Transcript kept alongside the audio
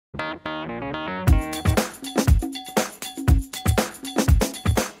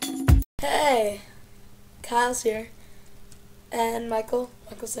Hey, Kyle's here. And Michael.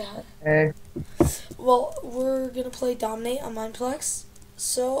 Michael, say hi. Hey. Well, we're gonna play Dominate on Mineplex.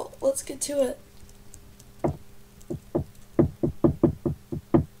 So, let's get to it.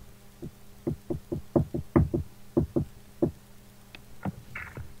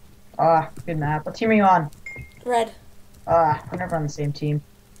 Good map. What team are you on? Red. We're never on the same team.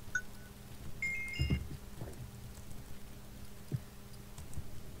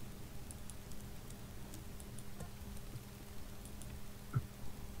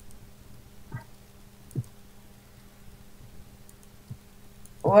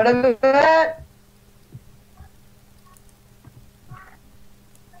 What about that?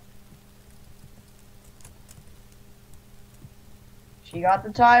 She got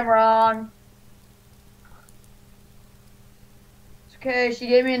the time wrong. It's okay, she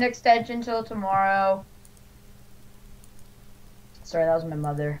gave me an extension till tomorrow. Sorry, that was my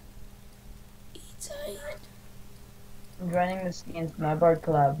mother. I'm joining the Skins Snowboard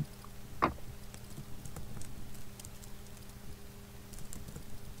Club.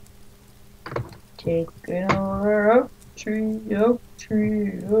 Taking over oak tree, oak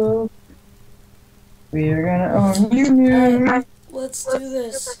tree, oak. We're gonna own you. Alright, let's do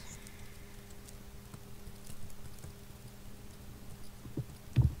this.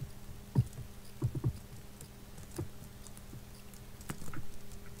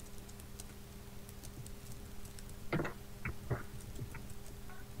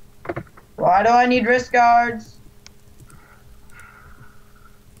 Why do I need wrist guards?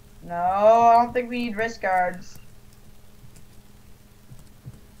 No, I don't think we need wrist guards.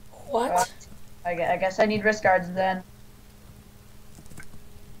 What? I guess I need wrist guards then.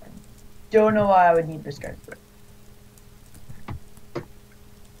 Don't know why I would need wrist guards.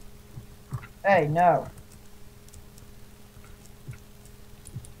 Hey, no.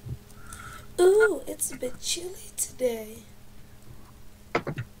 Ooh, it's a bit chilly today.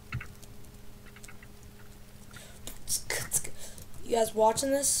 You guys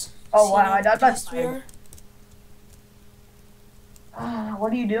watching this? Oh See wow, how I died by pissed we are?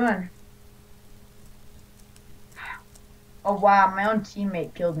 What are you doing? Oh wow, my own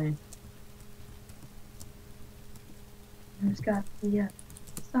teammate killed me. Who's got the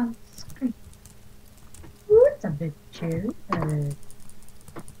sunscreen? Ooh, it's a bit chilly.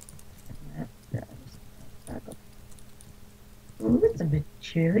 Ooh, it's a bit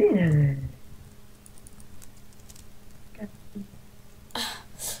chilly.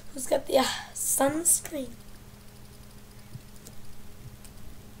 Who's got the sunscreen?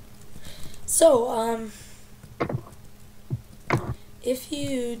 So, if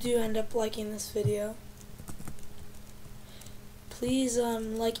you do end up liking this video, please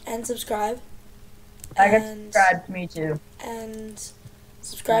like and subscribe. I got subscribed to me too. And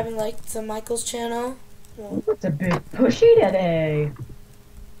subscribe and like to Michael's channel. Well, it's a bit pushy today.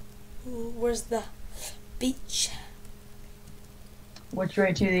 Where's the beach? Which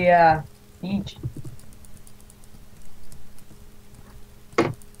way to the beach?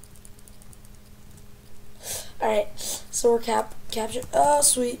 Alright, so we're captured. Oh,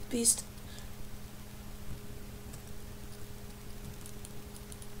 sweet beast.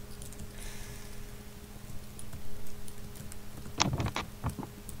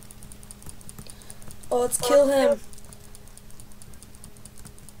 Oh, let's kill him.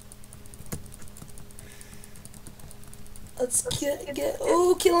 Let's kill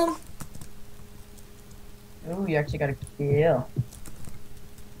him. Ooh, you actually got a kill.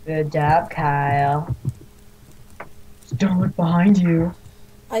 Good job, Kyle. Just don't look behind you.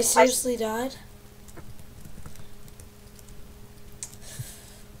 I seriously died?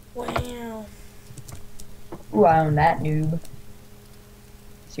 Wow. Ooh, I own that noob.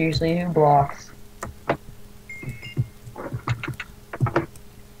 Seriously, who blocks?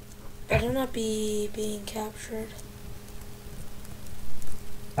 Better not be being captured.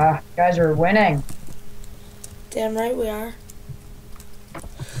 Guys are winning. Damn right we are.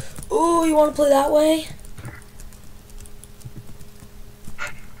 Ooh, you want to play that way?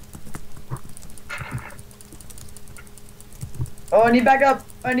 Oh, I need backup.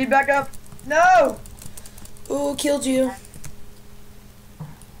 I need backup. No! Ooh, killed you.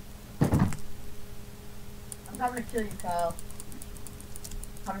 I'm coming to kill you, Kyle.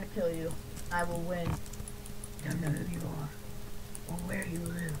 I'm coming to kill you. I will win. I don't know who you are or where you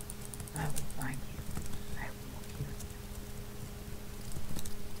live. I will find you. I will kill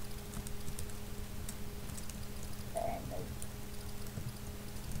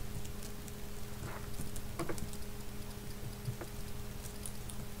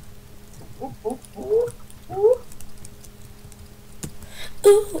you. Ooh, ooh, ooh, ooh.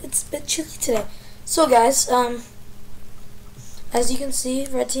 Ooh, it's a bit chilly today. So guys, as you can see,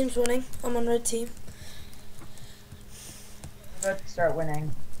 red team's winning. I'm on red team. I'm about to start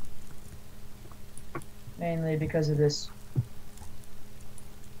winning. Mainly because of this.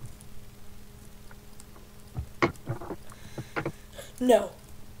 No.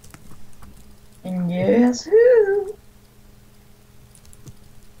 And yes, who?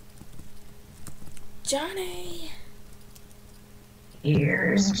 Johnny.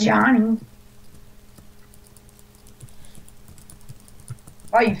 Here's Johnny.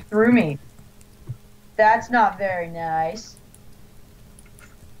 Oh, you threw me. That's not very nice.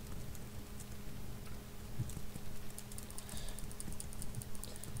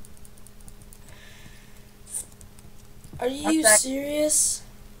 Are you serious?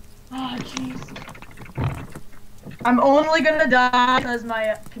 Oh, jeez. I'm only gonna die because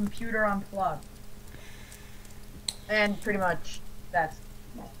my computer unplugged. And pretty much that's...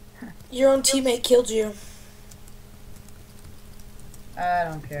 Your own teammate killed you. I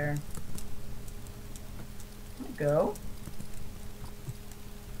don't care. Go.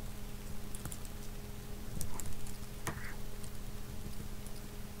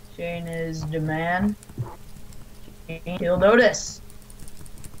 Shane is the man. He'll notice.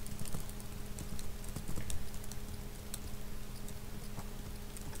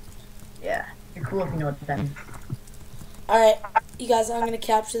 Yeah, you're cool if you know what that means. Alright, you guys, I'm gonna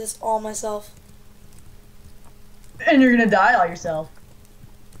capture this all myself. And you're gonna die all yourself.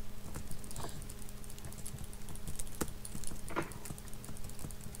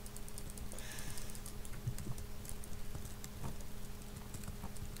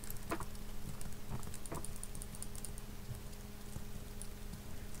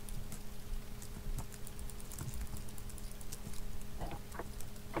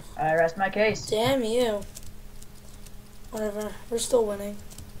 I rest my case. Damn you. Whatever, we're still winning.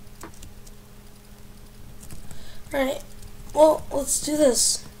 Alright, well, let's do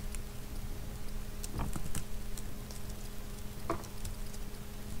this.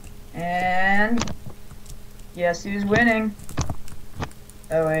 And guess who's winning?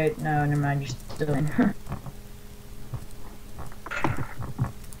 Oh wait, no, never mind, you're still in.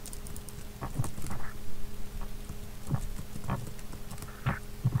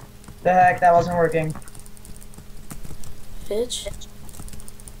 The heck, that wasn't working. Bitch.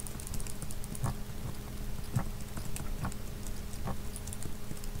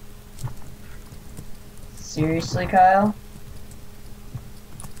 Seriously, Kyle?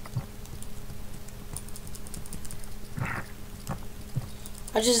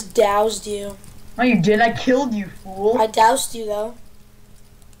 I just doused you. Oh, you did? I killed you, fool. I doused you, though.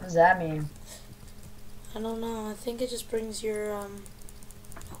 What does that mean? I don't know. I think it just brings your,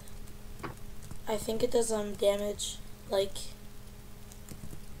 I think it does, damage. Like,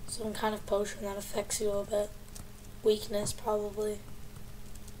 some kind of potion that affects you a little bit. Weakness, probably.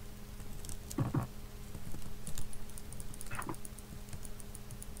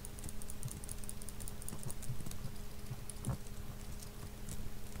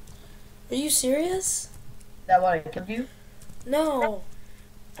 Are you serious? Is that what I killed you? No.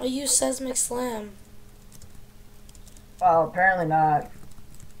 I used Seismic Slam. Well, apparently not.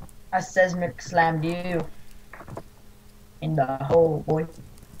 I seismic slammed you. In the hole, boy.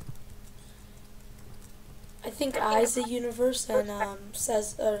 I think I's the universe and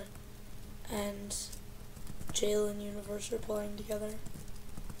and Jalen universe are playing together.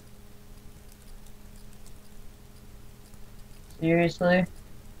 Seriously?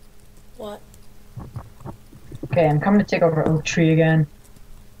 What? Okay, I'm coming to take over Oak Tree again.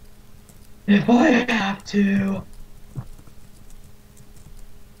 If I have to.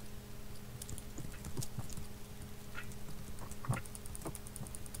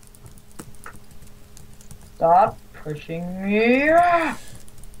 Stop pushing me.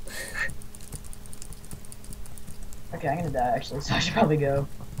 Okay, I'm gonna die actually, so I should probably go.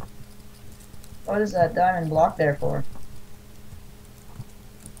 What is that diamond block there for?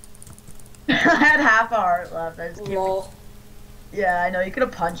 I had half a heart left. I just Lol. Yeah, I know. You could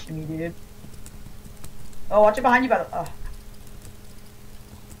have punched me, dude. Oh, watch it behind you, by the. Oh.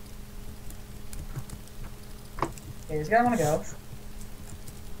 Okay, this guy wanna go.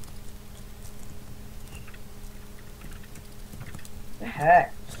 The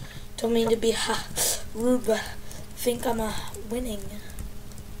heck? Don't mean to be rude, but think I'm winning.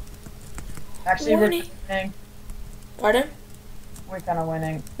 Actually, Winning. we're winning. Pardon? We're kind of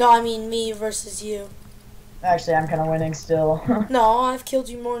winning. No, I mean me versus you. Actually, I'm kind of winning still. No, I've killed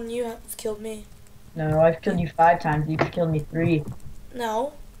you more than you have killed me. No, I've killed you 5 times. You've killed me 3.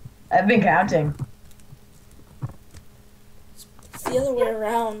 No. I've been counting. It's the other way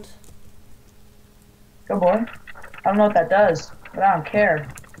around. Go, boy. I don't know what that does, but I don't care.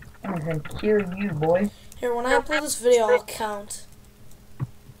 I'm gonna kill you, boy. Here, when I upload this video, I'll count.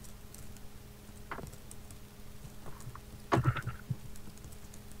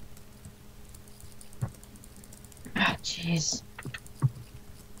 Ah, jeez.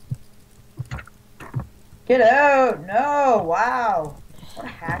 Get out! No! Wow! What a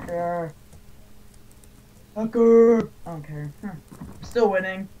hacker. Hacker! I don't care. I'm still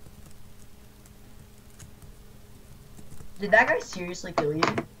winning. Did that guy seriously kill you?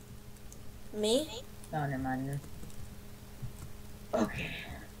 Me? No, never mind. Okay.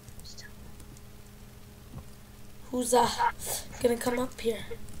 Who's gonna come up here?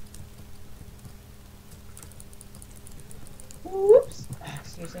 Whoops. Oh,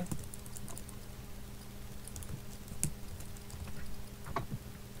 seriously.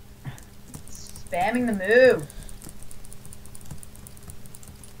 Spamming the move.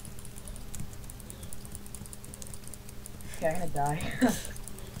 Okay, I'm gonna die.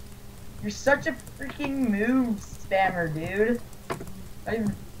 You're such a freaking move spammer, dude. Not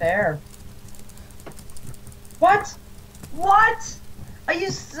even fair. What? What? I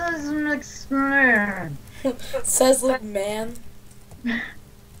used to Says like man.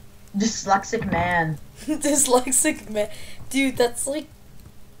 Dyslexic man. Dyslexic man. Dude, that's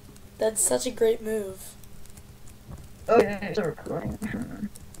such a great move. Oh, yeah, it's a recording.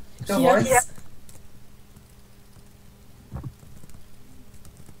 Go, Yes. boy.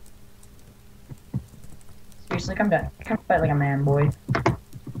 Seriously, come down. Come fight like a man, boy.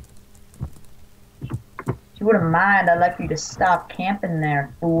 If you wouldn't mind, I'd like for you to stop camping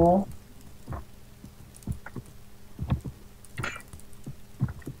there, fool.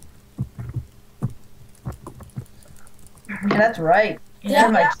 Yeah, that's right. Yeah.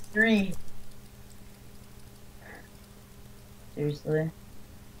 I'm like 3. Seriously.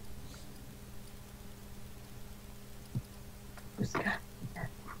 Who's got that?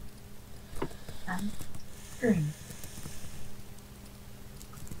 I'm 3.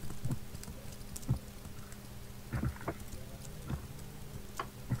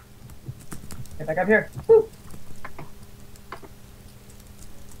 Get back up here. Woo.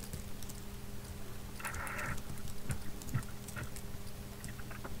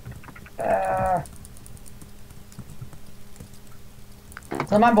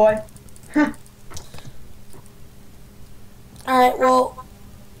 Come on, boy. Alright, well.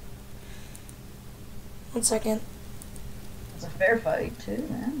 1 second. It's a fair fight, too,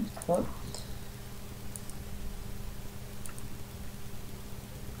 man. It's close.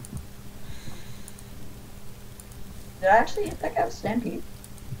 Did I actually hit that guy with Stampede?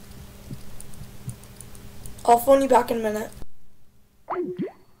 I'll phone you back in a minute.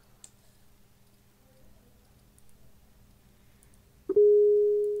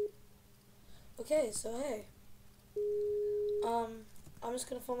 Okay, so hey. I'm just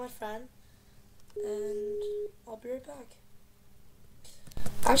gonna phone my friend and I'll be right back.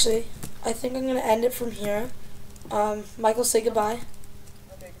 Actually, I think I'm gonna end it from here. Michael, say goodbye.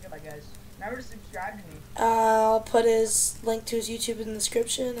 Okay, goodbye, guys. Remember to subscribe to me. I'll put his link to his YouTube in the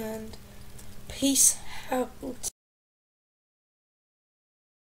description and peace out.